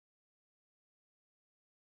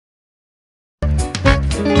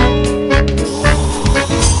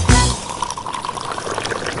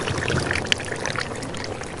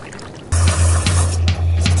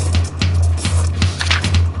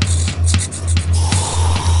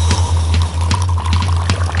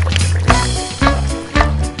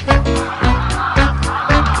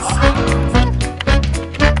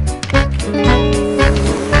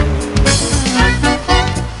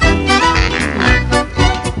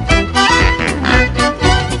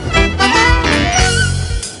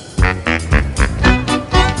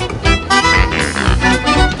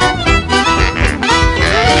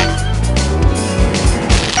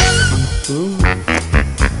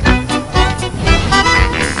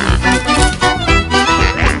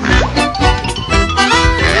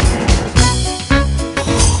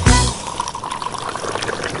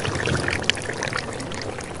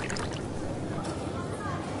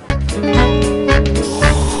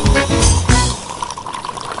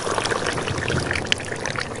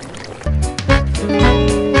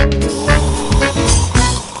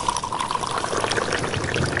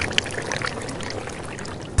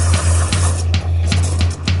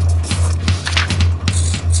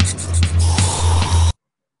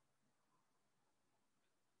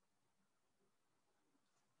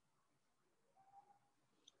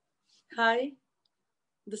Hi,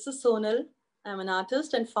 this is Sonal. I'm an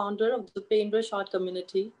artist and founder of the PaintBrush Art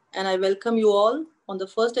Community, and I welcome you all on the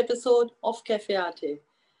first episode of Cafe Arte.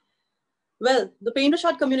 Well, the PaintBrush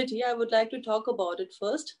Art Community, I would like to talk about it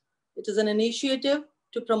first. It is an initiative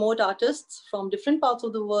to promote artists from different parts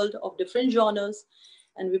of the world of different genres,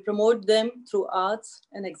 and we promote them through arts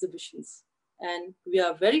and exhibitions. And we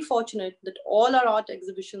are very fortunate that all our art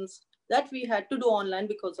exhibitions that we had to do online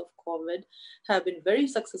because of COVID have been very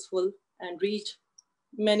successful and reached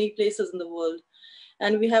many places in the world.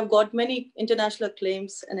 And we have got many international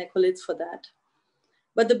acclaims and accolades for that.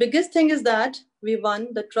 But the biggest thing is that we won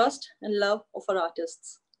the trust and love of our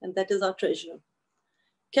artists, and that is our treasure.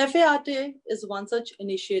 Cafe Arte is one such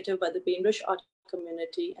initiative by the Paintbrush Art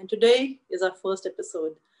Community, and today is our first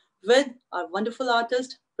episode with our wonderful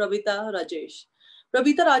artist, Prabita Rajesh.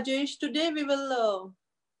 Prabita Rajesh, today we will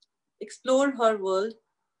explore her world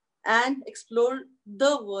and explore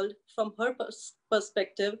the world from her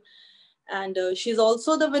perspective. And she's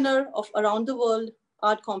also the winner of Around the World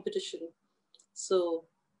Art Competition. So,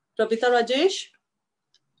 Prabita Rajesh,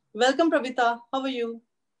 welcome, Prabita. How are you?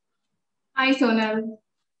 Hi, Sonal.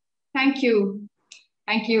 Thank you.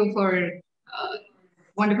 Thank you for a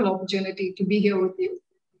wonderful opportunity to be here with you.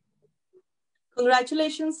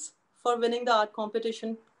 Congratulations for winning the art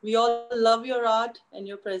competition. We all love your art and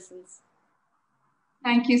your presence.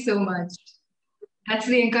 Thank you so much. That's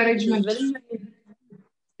the encouragement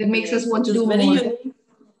that makes us want to do very more. Unique.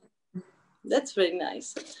 That's very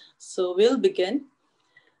nice. So we'll begin.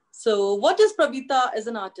 So what is Prabita as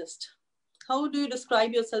an artist? How do you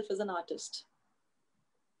describe yourself as an artist?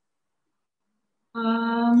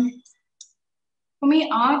 For me,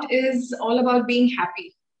 art is all about being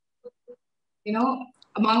happy. You know,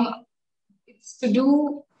 it's to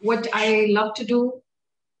do what I love to do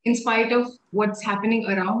in spite of what's happening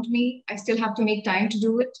around me. I still have to make time to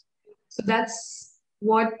do it. So that's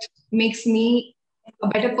what makes me a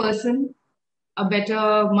better person, a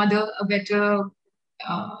better mother, a better,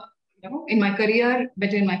 in my career,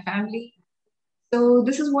 better in my family. So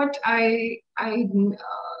this is what I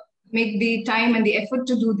make the time and the effort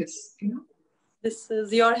to do this. This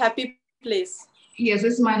is your happy place. Yes,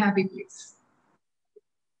 this is my happy place.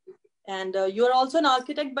 And you are also an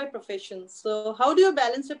architect by profession. So how do you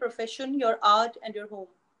balance your profession, your art, and your home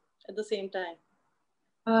at the same time?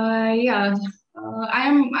 I'm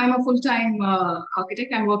a full-time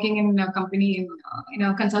architect. I'm working in a company in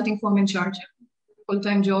a consulting firm in Sharjah.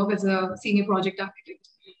 Full-time job as a senior project architect.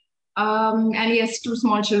 And yes, two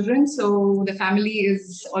small children. So the family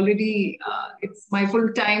is already, it's my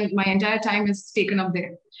full time, my entire time is taken up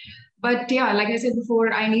there. But yeah, like I said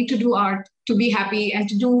before, I need to do art to be happy and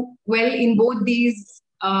to do well in both these,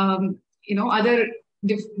 other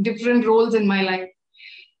different roles in my life.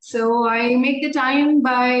 So I make the time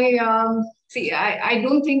by, I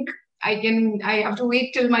don't think I have to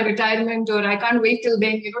wait till my retirement, or I can't wait till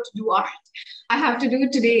then, to do art. I have to do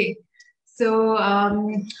it today. So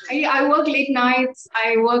I work late nights.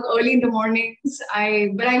 I work early in the mornings.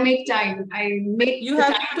 But I make time. You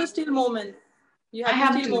have to steal moments. I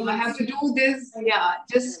have to do this. Yeah,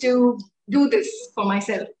 just to do this for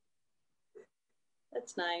myself.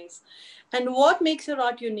 That's nice. And what makes your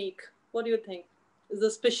art unique? What do you think is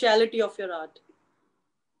the speciality of your art?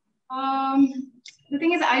 The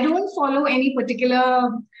thing is, I don't follow any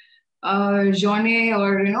particular genre,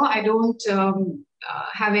 or I don't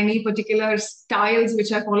have any particular styles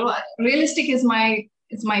which I follow. Realistic is my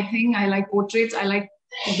thing. I like portraits. I like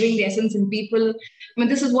to bring the essence in people. I mean,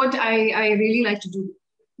 this is what I really like to do.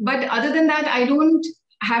 But other than that, I don't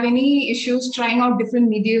have any issues trying out different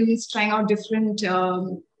mediums, trying out different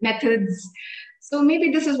methods. So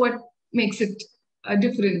maybe this is what makes it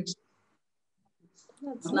different.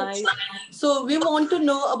 That's nice. So we want to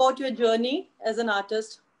know about your journey as an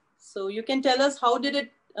artist. So you can tell us, how did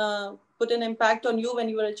it put an impact on you when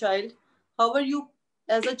you were a child? How were you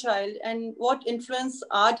as a child, and what influence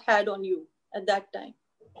art had on you at that time?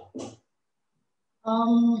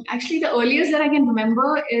 Actually, the earliest that I can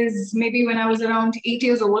remember is maybe when I was around 8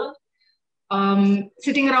 years old,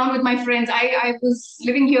 sitting around with my friends. I was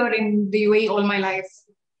living here in the UAE all my life.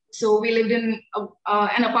 So we lived in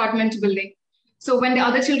an apartment building. So when the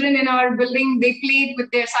other children in our building, they played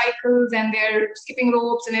with their cycles and their skipping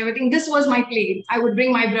ropes and everything, this was my play. I would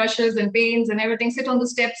bring my brushes and paints and everything, sit on the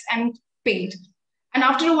steps and paint. And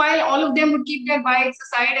after a while, all of them would keep their bikes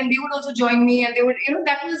aside and they would also join me. And they would,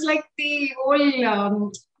 that was like the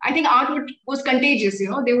whole, I think art was contagious, they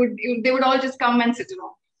would all just come and sit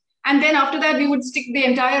around. And then after that, we would stick the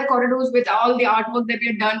entire corridors with all the artwork that we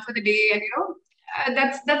had done for the day. And,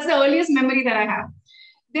 that's the earliest memory that I have.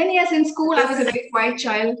 Then yes, in school I was a very quiet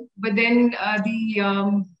child, but then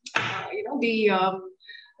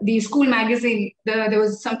the school magazine, there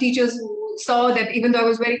was some teachers who saw that even though I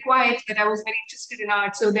was very quiet, that I was very interested in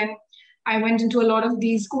art. So then I went into a lot of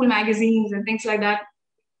these school magazines and things like that.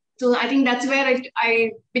 So I think that's where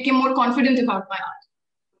I became more confident about my art.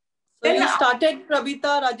 So then, you started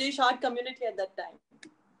Prabita Rajesh Art Community at that time?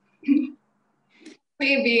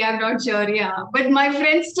 Maybe, I'm not sure, yeah. But my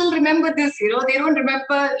friends still remember this, they don't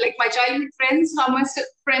remember, like my childhood friends, how much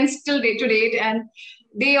friends still day to date. And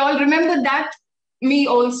they all remember that me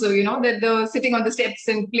also, that the sitting on the steps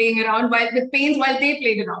and playing around with paint while they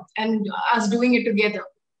played around and us doing it together.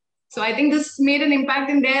 So I think this made an impact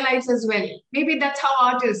in their lives as well. Maybe that's how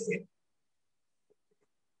art is.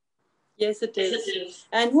 Yes, it is.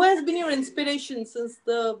 And who has been your inspiration since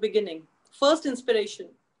the beginning? First inspiration.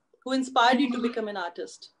 Who inspired you to become an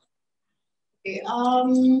artist? I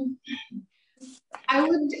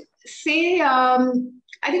would say, I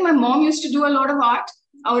think my mom used to do a lot of art.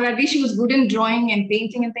 Or at least she was good in drawing and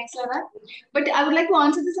painting and things like that. But I would like to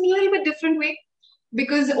answer this in a little bit different way.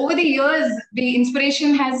 Because over the years, the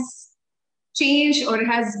inspiration has changed or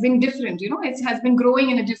has been different. It has been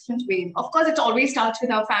growing in a different way. Of course, it always starts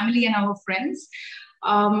with our family and our friends.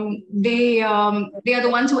 They are the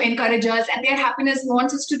ones who encourage us, and their happiness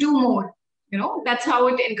wants us to do more. That's how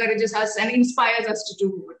it encourages us and inspires us to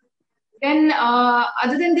do more. Then,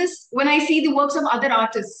 other than this, when I see the works of other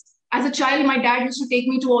artists, as a child, my dad used to take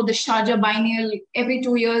me to the Sharjah Biennial. Every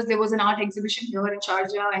 2 years, there was an art exhibition here in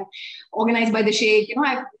Sharjah and organized by the Sheikh.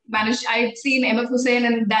 I'd seen MF Hussain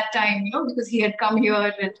in that time, because he had come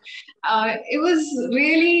here. And it was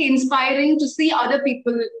really inspiring to see other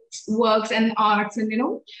people's works and arts. And,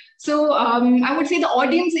 so I would say the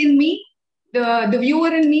audience in me, the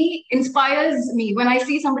viewer in me inspires me. When I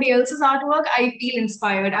see somebody else's artwork, I feel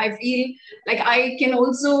inspired. I feel like I can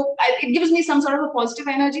also, it gives me some sort of a positive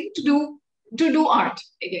energy to do art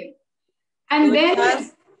again. And so then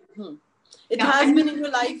it has been in your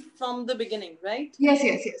life from the beginning, right? Yes.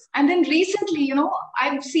 And then recently,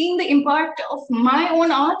 I've seen the impact of my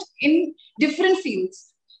own art in different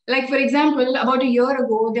fields. Like, for example, about a year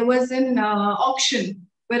ago, there was an auction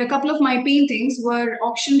where a couple of my paintings were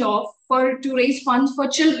auctioned off to raise funds for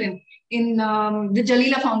children in the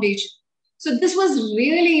Jalila Foundation. So this was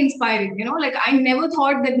really inspiring, like I never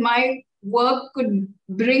thought that my work could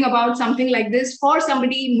bring about something like this for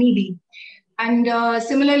somebody needy. And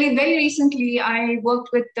similarly, very recently, I worked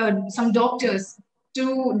with some doctors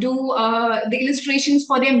to do the illustrations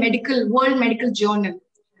for their World Medical Journal.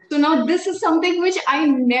 So now this is something which I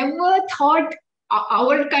never thought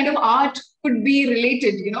our kind of art could be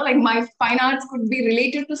related, like my fine arts could be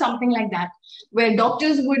related to something like that, where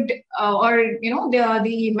doctors would,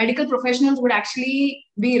 the medical professionals would actually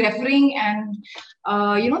be referring and,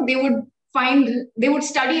 they would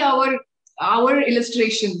study our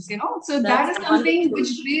illustrations, so that is something which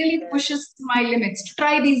really pushes my limits to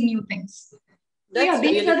try these new things.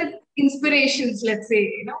 These are the inspirations, let's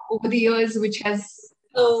say, over the years, which has.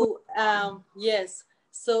 So, yes.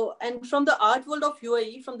 So, and from the art world of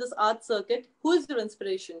UAE, from this art circuit, who is your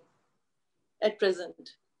inspiration at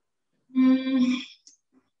present?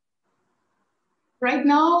 Right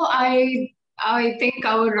now, I think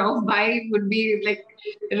our Rauf Bhai would be like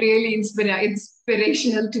really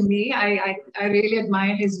inspirational to me. I really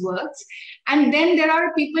admire his works. And then there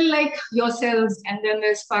are people like yourselves, and then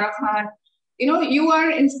there's Farah Khan. You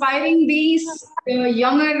are inspiring these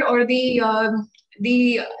younger or the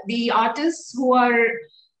artists who are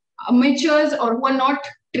amateurs or who are not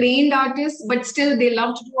trained artists, but still they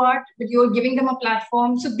love to do art, but you're giving them a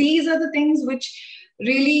platform. So these are the things which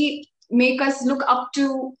really make us look up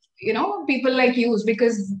to, people like you,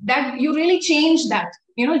 because that you really change that,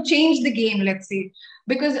 change the game, let's say.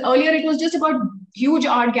 Because earlier it was just about huge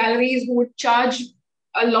art galleries who would charge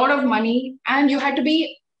a lot of money, and you had to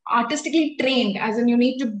be artistically trained, as in you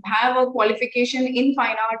need to have a qualification in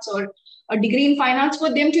fine arts or a degree in fine arts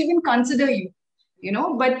for them to even consider you,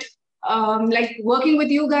 but like working with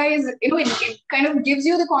you guys, it kind of gives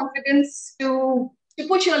you the confidence to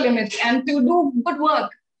push your limits and to do good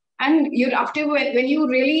work. And when you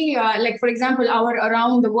really, like, for example, our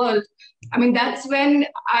Around the World, I mean, that's when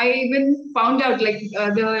I even found out, like,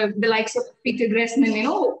 the likes of Peter Gressman,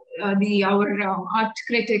 our art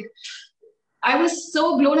critic. I was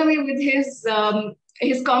so blown away with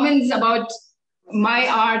his comments about my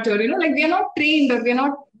art, or, like, we are not trained or we are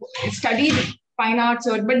not studied fine arts,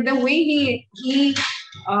 but the way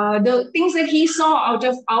the things that he saw out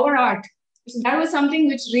of our art, that was something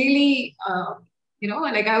which really,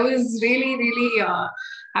 like I was really, really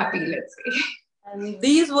happy, let's say. And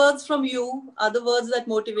these words from you are the words that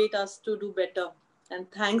motivate us to do better. And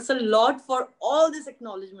thanks a lot for all this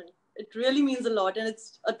acknowledgement. It really means a lot and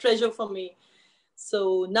it's a treasure for me.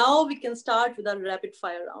 So now we can start with our rapid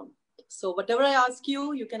fire round. So whatever I ask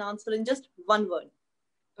you, you can answer in just one word.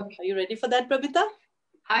 Okay. Are you ready for that, Prabita?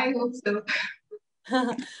 I hope so.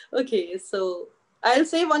 Okay, so I'll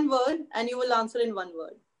say one word and you will answer in one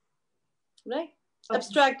word. Right? Okay.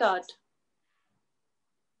 Abstract art.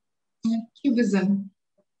 Cubism.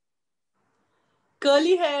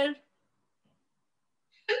 Curly hair.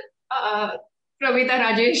 Prabita,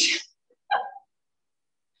 Rajesh.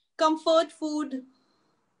 Comfort food.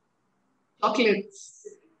 Chocolates.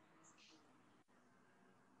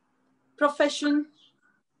 Profession.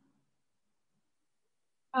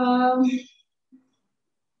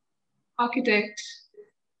 Architect.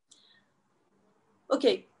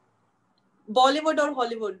 Okay. Bollywood or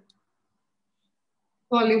Hollywood?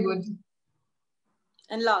 Bollywood.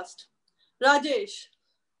 And last, Rajesh.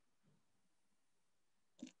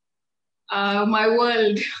 My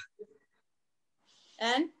world.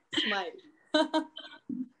 And smile.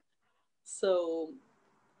 So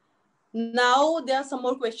now there are some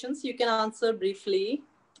more questions you can answer briefly.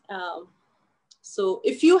 So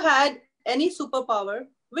if you had any superpower,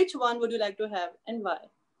 which one would you like to have and why?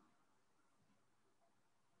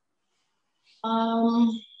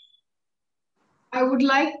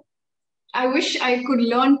 I wish I could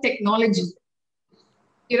learn technology.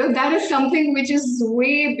 That is something which is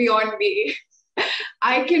way beyond me.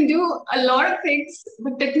 I can do a lot of things,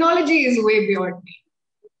 but technology is way beyond me.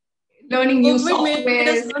 Learning new COVID made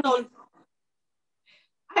us softwares. learn all.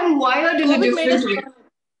 I'm wired in a COVID made us different way. learn.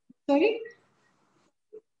 Sorry?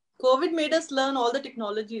 COVID made us learn all the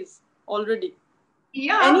technologies already.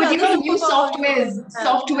 Yeah, Any but other new superpower you would like to have?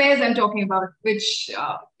 softwares I'm talking about, which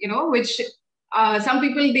some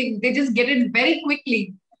people they just get it very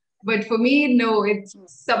quickly. But for me, no, it's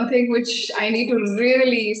something which I need to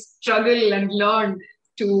really struggle and learn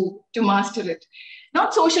to master it.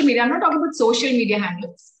 Not social media. I'm not talking about social media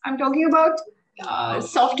handles. I'm talking about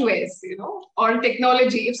softwares, or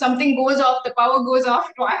technology. If something goes off, the power goes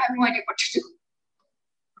off, no, I have no idea what to do.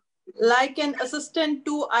 Like an assistant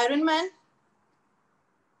to Iron Man?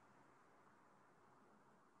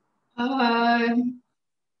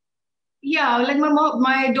 Yeah, like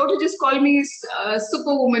my daughter just called me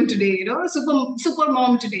superwoman today, super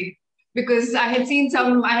mom today, because I had seen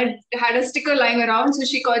I had a sticker lying around, so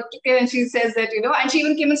she took it and she says that, and she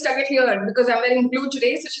even came and stuck it here because I'm wearing blue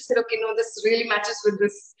today, so she said, okay, no, this really matches with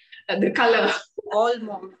this the color. All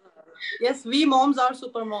moms. Yes, we moms are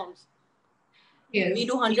super moms. Yes, we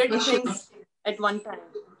do 100 things at one time.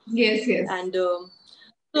 Yes. And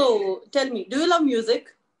so tell me, do you love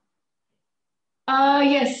music?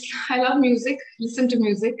 Yes, I love music, listen to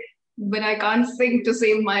music, but I can't sing to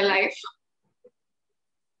save my life.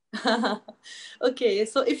 Okay,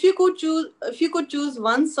 so if you could choose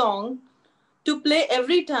one song to play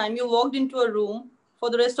every time you walked into a room for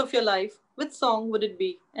the rest of your life, which song would it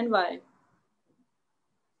be and why?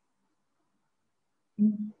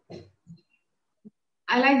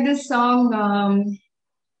 I like this song.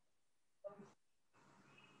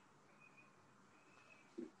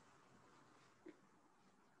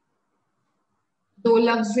 दो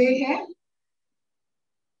लफ्ज़े है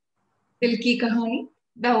दिल की कहानी.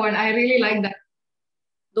 That one, I really like that.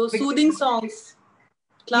 Those soothing songs,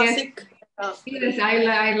 classic. Yes,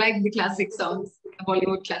 I like the classic songs, the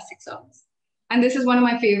Bollywood classic songs, and this is one of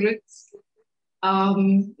my favorites.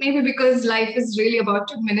 Maybe because life is really about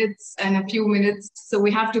 2 minutes and a few minutes, so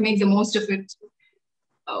we have to make the most of it.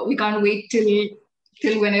 We can't wait till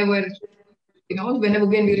whenever,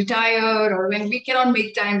 when we retire or when we cannot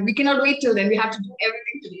make time. We cannot wait till then. We have to do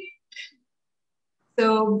everything today.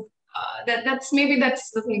 So that's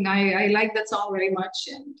the thing. I like that song very much,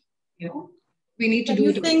 and we need to do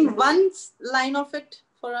it. Can you sing one line of it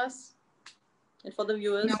for us and for the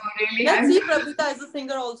viewers? No, really. Let's see Prabita as a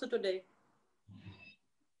singer also today.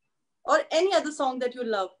 Or any other song that you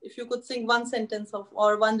love. If you could sing one sentence of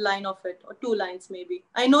or one line of it, or 2 lines maybe.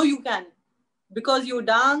 I know you can, because you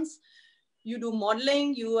dance, you do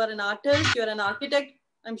modeling, you are an artist, you're an architect.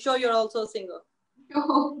 I'm sure you're also a singer.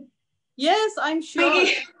 No. Yes, I'm sure.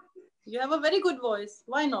 You have a very good voice.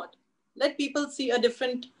 Why not? Let people see a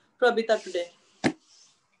different Prabita today.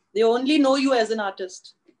 They only know you as an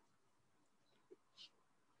artist.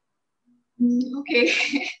 Okay.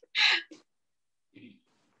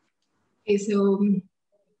 Okay, so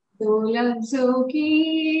दो लफ्जों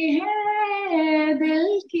की है दिल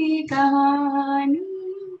की कहानी,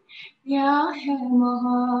 या है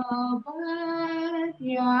मोहब्बत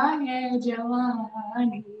या है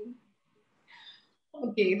जवानी,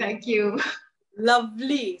 Okay, thank you.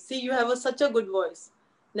 Lovely. See, you have such a good voice.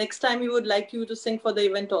 Next time we would like you to sing for the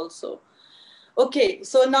event also. Okay,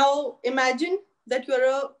 so now imagine that you're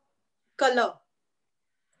a color.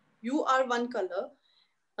 You are one color.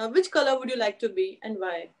 Which color would you like to be and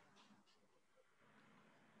why?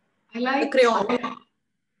 I The like crayon.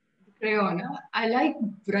 crayon. I like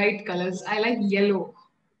bright colors. I like yellow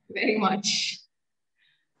very much.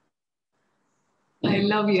 I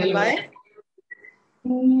love And yellow. why?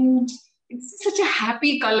 It's such a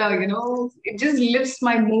happy color, you know. It just lifts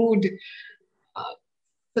my mood. Uh,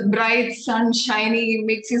 the bright sun shiny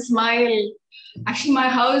makes you smile. Actually, my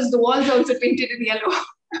house, the walls are also painted in yellow.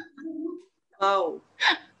 Wow.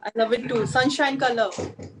 I love it too. Sunshine color.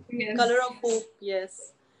 Yes. Color of hope.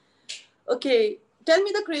 Yes. Okay. Tell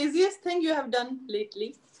me the craziest thing you have done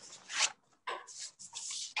lately.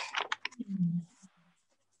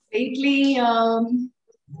 Lately, I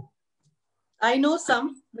know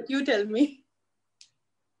some, but you tell me.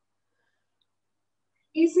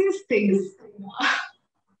 easiest things.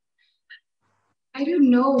 I don't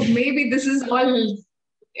know. Maybe this is all,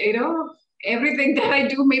 you know, everything that I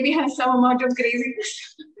do maybe has some amount of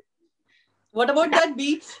craziness. What about that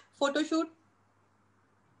beach photo shoot?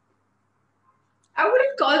 I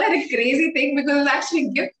wouldn't call that a crazy thing because it's actually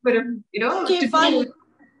a gift for him, you know, Okay, to fun. do.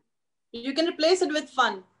 You can replace it with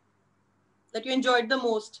fun that you enjoyed the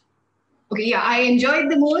most. Okay, yeah, I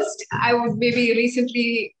enjoyed the most. I would maybe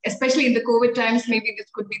recently, especially in the COVID times, maybe this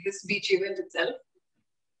could be this beach event itself.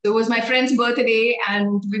 So it was my friend's birthday,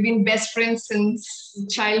 and we've been best friends since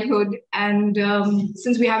childhood. And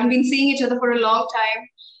since we haven't been seeing each other for a long time,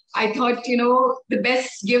 I thought, you know, the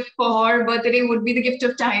best gift for her birthday would be the gift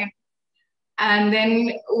of time. And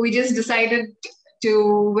then we just decided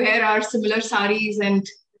to wear our similar saris and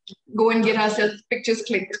go and get ourselves pictures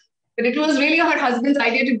clicked. But it was really her husband's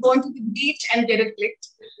idea to go into the beach and get it clicked.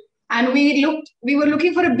 And we were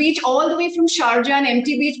looking for a beach all the way from Sharjah, an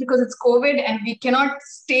empty beach because it's COVID and we cannot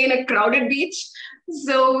stay in a crowded beach.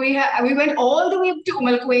 So we went all the way up to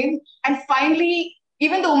Quain, and finally,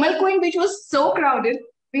 even the Quain beach was so crowded,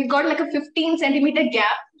 we got like a 15 centimeter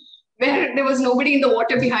gap where there was nobody in the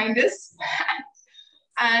water behind us.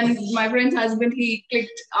 And my friend's husband, he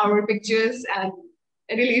clicked our pictures, and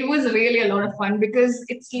it was really a lot of fun because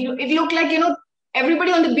it looked like, you know,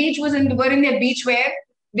 everybody on the beach were in their beach wear.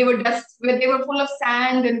 They were full of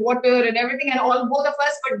sand and water and everything, and both of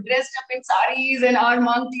us were dressed up in saris and our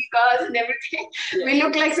mantikas and everything. Yeah. We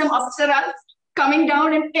looked like some apsaras coming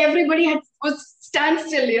down, and everybody was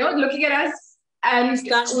standstill, you know, looking at us. And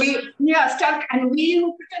stuck, and we pretend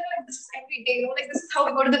like this is every day, you know, like this is how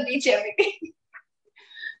we go to the beach every day.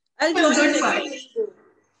 And it was good fun.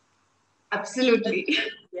 Absolutely.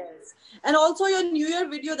 Yes. And also your New Year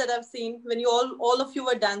video that I've seen when you all of you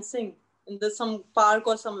were dancing in some park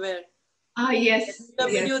or somewhere. Ah, yes. The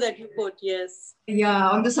video that you put, yes. Yeah,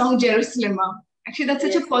 on the song Jerusalem. Actually, that's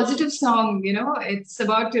such a positive song, you know. It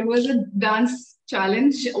was a dance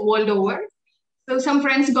challenge world over. So some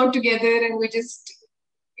friends got together and it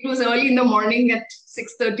was early in the morning at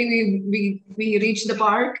 6:30. We reached the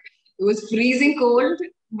park. It was freezing cold,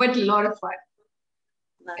 but a lot of fun.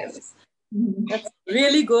 Nice. That's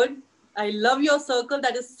really good. I love your circle.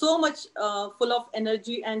 That is so much full of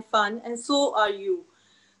energy and fun, and so are you.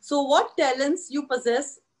 So what talents you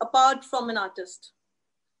possess apart from an artist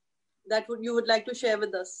that you would like to share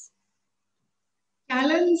with us?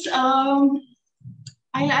 Talents,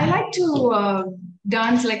 I like to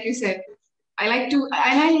dance, like you said. I like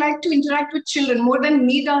to interact with children more than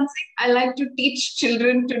me dancing. I like to teach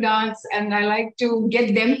children to dance, and I like to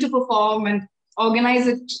get them to perform and organize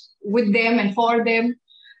it with them and for them.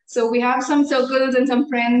 So we have some circles and some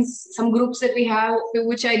friends, some groups that we have,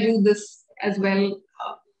 which I do this as well.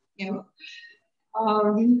 You know.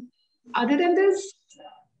 Other than this,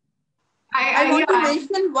 I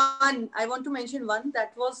want to mention one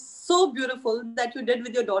that was so beautiful that you did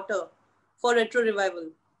with your daughter for Retro Revival.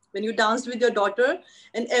 When you danced with your daughter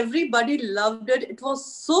and everybody loved it. It was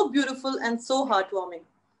so beautiful and so heartwarming.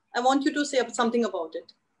 I want you to say something about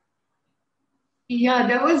it. Yeah,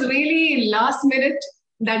 that was really last minute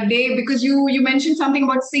that day because you mentioned something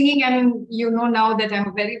about singing, and you know now that I'm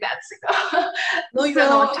a very bad singer. No, you are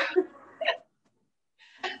not.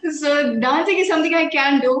 So dancing is something I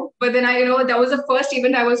can do, but then that was the first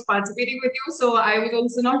event I was participating with you, so I was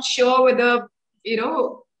also not sure whether it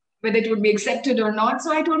would be accepted or not.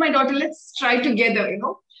 So I told my daughter, let's try together,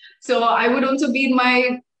 So I would also be in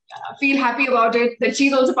feel happy about it that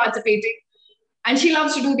she's also participating. And she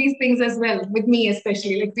loves to do these things as well, with me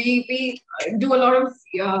especially. Like we do a lot of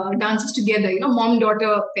dances together,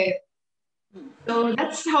 mom-daughter pair. So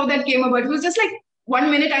that's how that came about. It was just like 1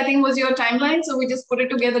 minute, I think, was your timeline. So we just put it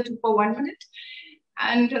together for 1 minute.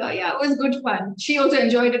 And yeah, it was good fun. She also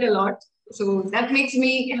enjoyed it a lot. So that makes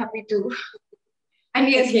me happy too. And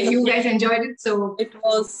yes, Okay. you guys enjoyed it. So it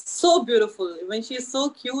was so beautiful. When she's so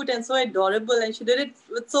cute and so adorable, and she did it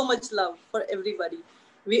with so much love for everybody.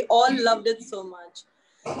 We all loved it so much.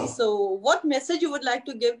 So, what message you would like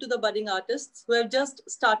to give to the budding artists who have just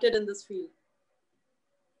started in this field?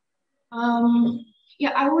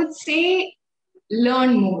 yeah, I would say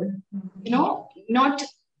learn more. You know, not.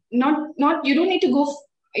 You don't need to go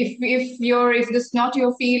if this is not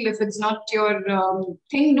your field, if it's not your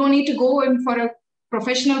thing. Don't need to go in for a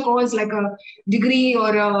professional course like a degree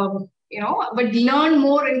or a, but learn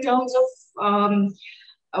more in terms of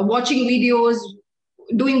watching videos,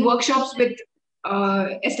 doing workshops with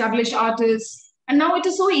established artists. And now it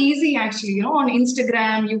is so easy, actually. On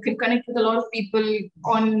Instagram, you can connect with a lot of people.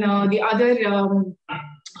 On the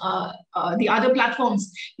other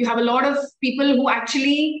platforms, you have a lot of people who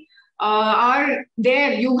actually are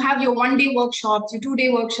there. You have your 1 day workshops, your 2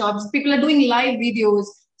 day workshops. People are doing live videos.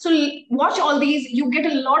 So watch all these. You get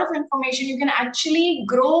a lot of information. You can actually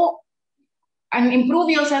grow and improve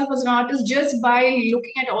yourself as an artist just by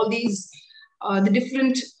looking at all these the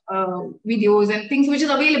different videos and things which is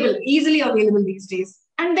available, easily available these days.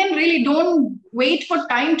 And then really don't wait for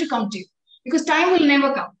time to come to you, because time will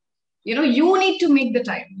never come. You need to make the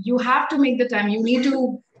time. You have to make the time. You need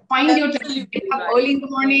to find your time. Get up early in the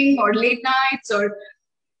morning or late nights, or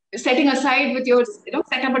setting aside with your,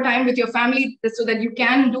 set up a time with your family so that you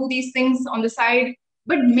can do these things on the side.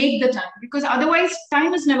 But make the time, because otherwise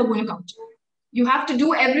time is never going to come to you. You have to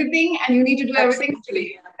do everything, and you need to do everything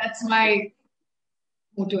today. That's my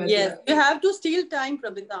motto as Yes, well. you have to steal time,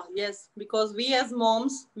 Prabita. Yes, because we as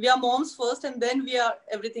moms, we are moms first, and then we are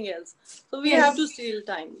everything else. So we have to steal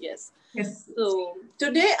time. Yes. Yes. So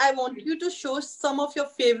today I want you to show some of your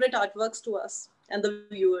favorite artworks to us and the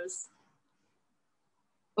viewers.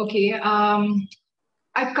 Okay.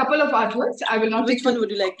 A couple of artworks. I will not. Which one would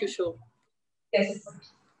you like to show? Yes.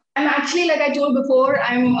 I'm actually, like I told before,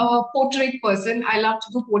 I'm a portrait person. I love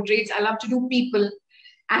to do portraits. I love to do people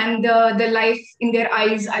and the life in their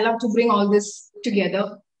eyes. I love to bring all this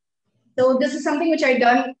together. So this is something which I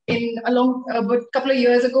done in a couple of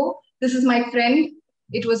years ago. This is my friend.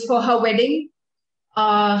 It was for her wedding.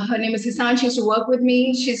 Her name is Hisan. She used to work with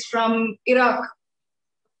me. She's from Iraq.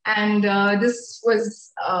 And this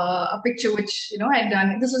was a picture which, I had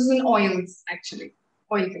done. This was in oils, actually,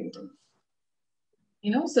 oil painting.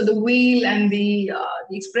 So the wheel and the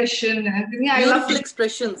expression and everything. Beautiful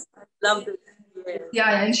expressions. I love it. Yes.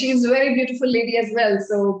 Yeah, and she's a very beautiful lady as well.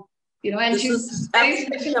 So, and this she's a very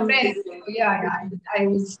special friend. So, I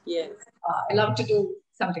was. Yes. I love to do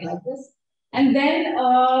something like this. And then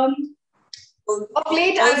of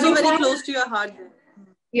late, also very close to your heart.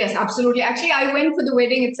 Yes, absolutely. Actually, I went for the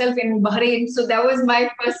wedding itself in Bahrain. So that was my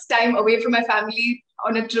first time away from my family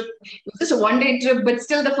on a trip. It was just a 1 day trip, but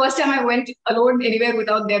still the first time I went alone anywhere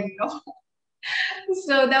without them,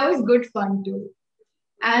 So that was good fun too.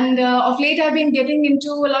 And of late, I've been getting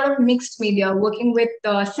into a lot of mixed media, working with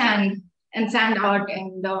sand and sand art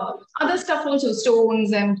and other stuff also,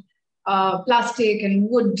 stones and plastic and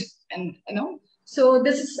wood and, So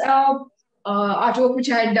this is artwork which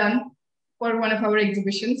I had done for one of our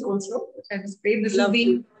exhibitions also, which I displayed.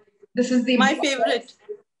 This is the my favorite.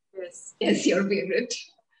 Yes. Yes, your favorite.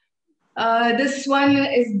 This one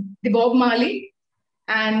is the Bob Marley,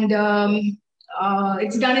 and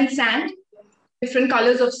it's done in sand, different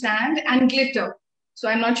colors of sand and glitter. So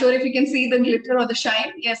I'm not sure if you can see the glitter or the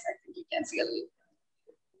shine. Yes, I think you can see a little.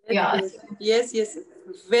 Yes. Yes.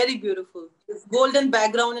 Very beautiful. Golden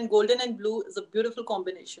background and golden and blue is a beautiful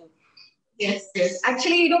combination. Yes.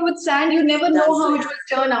 Actually, with sand, you never know how it will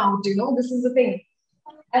turn out. This is the thing.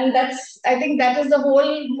 And I think that is the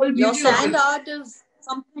whole beauty. Your sand art is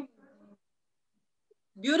something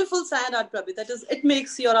beautiful. Sand art, Prabita. It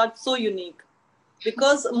makes your art so unique,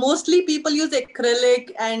 because mostly people use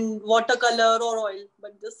acrylic and watercolor or oil,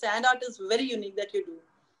 but the sand art is very unique that you do.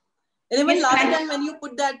 And even last time when you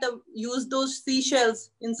put that, use those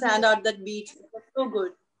seashells in sand art, that beach, it was so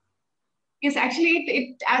good. Yes, actually,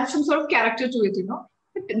 it adds some sort of character to it.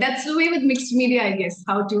 That's the way with mixed media, I guess.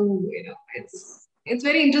 How to, it's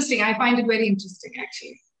very interesting. I find it very interesting,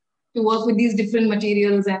 actually, to work with these different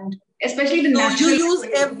materials, and especially the natural. You use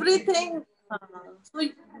everything.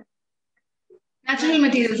 Natural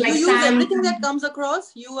materials like you sand. use everything that comes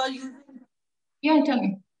across. You are using. Yeah, tell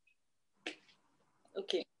me.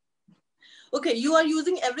 Okay. You are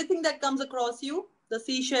using everything that comes across you. The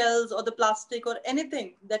seashells or the plastic or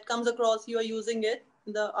anything that comes across, you are using it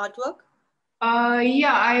in the artwork.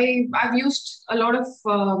 Yeah, I've used a lot of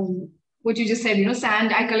what you just said,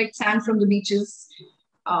 sand. I collect sand from the beaches.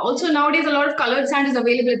 Also nowadays, a lot of colored sand is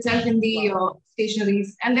available itself in the Wow.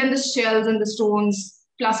 stationeries, and then the shells and the stones,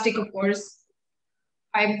 plastic, of course.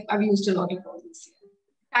 I've used a lot of all these.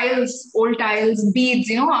 Tiles, old tiles, beads,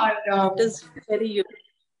 are It is very unique.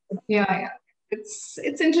 yeah. It's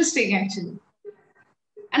interesting actually,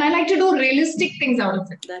 and I like to do realistic things out of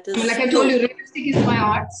it. That I mean, is like I told true. you, realistic is my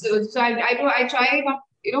art. So I try not,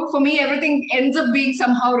 for me, everything ends up being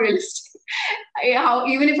somehow realistic.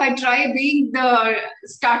 Even if I try being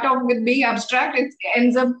start off with being abstract, it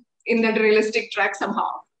ends up in that realistic track somehow.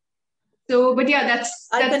 So, but yeah, I that's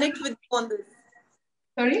connect with you on this.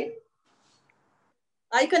 sorry.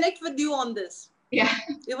 I connect with you on this. Yeah.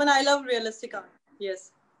 Even I love realistic art.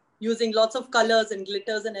 Yes. Using lots of colors and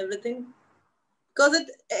glitters and everything. Because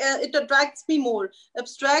it attracts me more.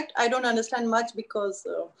 Abstract, I don't understand much because,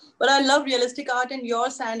 but I love realistic art, and your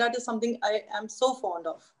sand art is something I am so fond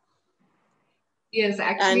of. Yes,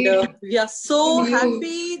 And actually, we are so you.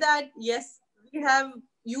 happy that, yes, we have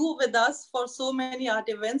you with us for so many art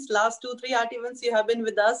events. Last 2, 3 art events, you have been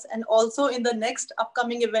with us. And also in the next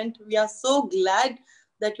upcoming event, we are so glad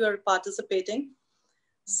that you are participating.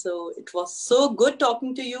 So it was so good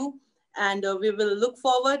talking to you. And we will look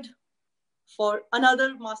forward for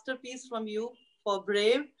another masterpiece from you for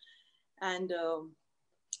Brave. And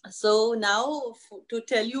so now to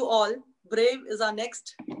tell you all, Brave is our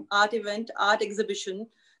next art event, art exhibition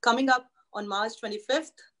coming up on March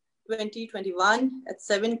 25th, 2021 at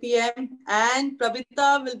 7 p.m. And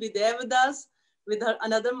Prabita will be there with us with her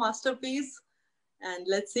another masterpiece. And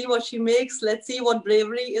let's see what she makes. Let's see what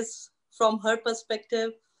bravery is from her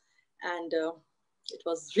perspective. And it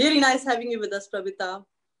was really nice having you with us, Prabita.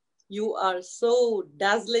 You are so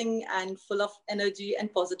dazzling and full of energy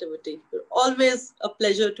and positivity. You're always a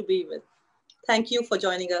pleasure to be with. Thank you for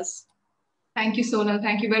joining us. Thank you, Sonal.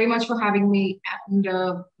 Thank you very much for having me. And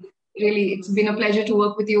really, it's been a pleasure to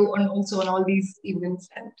work with you on also on all these events.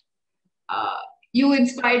 And uh, you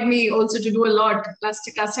inspired me also to do a lot. Last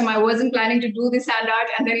time I wasn't planning to do this sand art,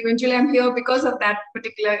 and then eventually I'm here because of that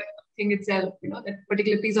particular thing itself. That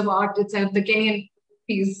particular piece of art itself, the Kenyan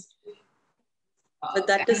piece. But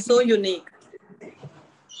that is so unique.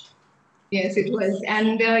 Yes, it was.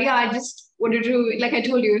 And yeah, I just wanted to, like I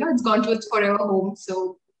told you, it's gone to its forever home.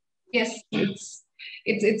 So yes, it's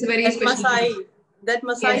a very That special Masai, thing. that Yes,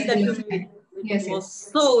 Masai the that you Masai. made, it Yes,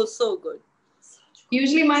 was yes. so good.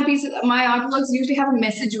 Usually my artworks usually have a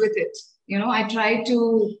message with it. I try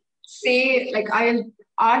to say like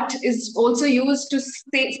art is also used to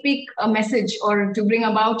speak a message or to bring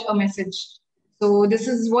about a message. So this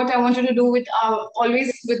is what I wanted to do with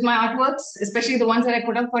always with my artworks, especially the ones that I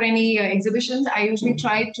put up for any exhibitions. I usually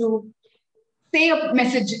try to say a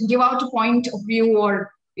message, give out a point of view,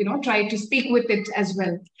 or try to speak with it as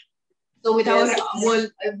well. So with our Yes,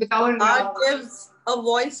 world, with our art gives a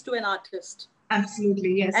voice to an artist.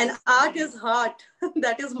 absolutely, yes. And art is heart.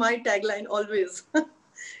 That is my tagline always.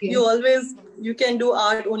 Yes. You can do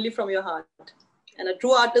art only from your heart. And a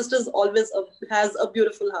true artist is always has a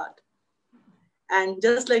beautiful heart. And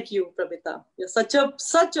just like you, Prabita, you're such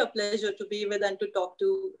a pleasure to be with and to talk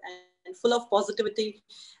to, and full of positivity.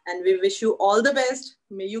 And we wish you all the best.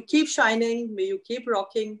 May you keep shining, may you keep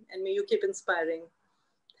rocking, and may you keep inspiring.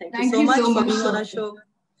 Thank you Thank so you much so for much, being on our sir. show.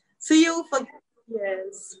 See you for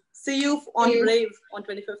yes. See you on Brave on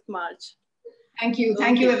 25th March. Thank you.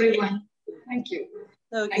 Thank you, Okay. everyone. Thank you.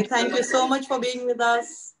 Okay. Thank you so much for being with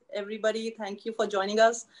us, everybody. Thank you for joining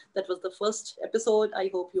us. That was the first episode. I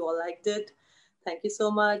hope you all liked it. Thank you so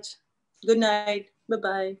much. Good night. Bye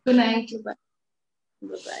bye. Good night. Bye bye.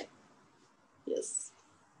 Bye bye. Yes.